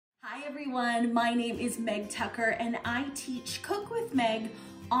Hi everyone, my name is Meg Tucker and I teach Cook with Meg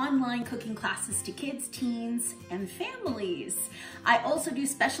online cooking classes to kids, teens, and families. I also do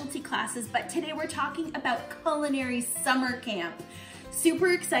specialty classes, but today we're talking about Culinary Summer Camp.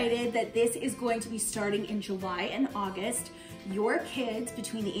 Super excited that this is going to be starting in July and August. Your kids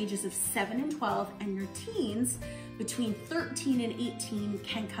between the ages of 7 and 12 and your teens between 13 and 18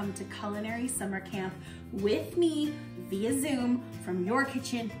 can come to Culinary Summer Camp with me via Zoom from your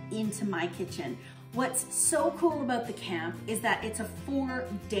kitchen into my kitchen. What's so cool about the camp is that it's a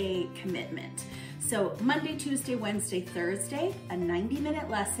 4-day commitment. So Monday, Tuesday, Wednesday, Thursday, a 90-minute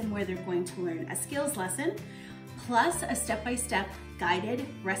lesson where they're going to learn a skills lesson, plus a step-by-step guided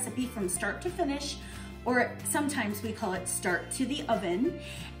recipe from start to finish, or sometimes we call it start to the oven.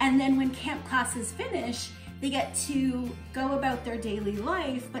 And then when camp classes finish, they get to go about their daily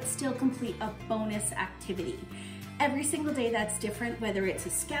life, but still complete a bonus activity. Every single day that's different, whether it's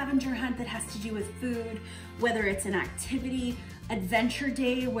a scavenger hunt that has to do with food, whether it's an activity, adventure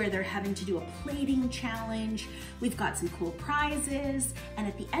day where they're having to do a plating challenge. We've got some cool prizes. And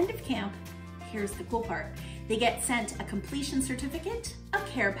at the end of camp, here's the cool part. They get sent a completion certificate, a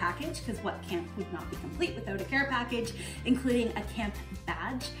care package, because what camp would not be complete without a care package, including a camp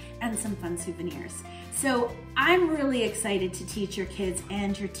badge and some fun souvenirs. So I'm really excited to teach your kids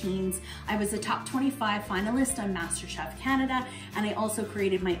and your teens. I was a top 25 finalist on MasterChef Canada, and I also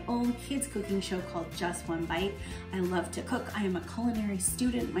created my own kids cooking show called Just One Bite. I love to cook. I am a culinary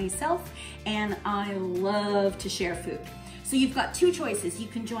student myself, and I love to share food. So you've got two choices. You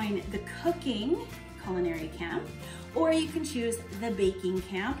can join the cooking culinary camp, or you can choose the baking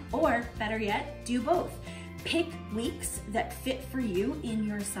camp, or better yet, do both. Pick weeks that fit for you in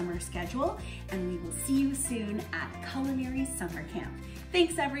your summer schedule, and we will see you soon at Culinary Summer Camp.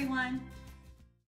 Thanks everyone.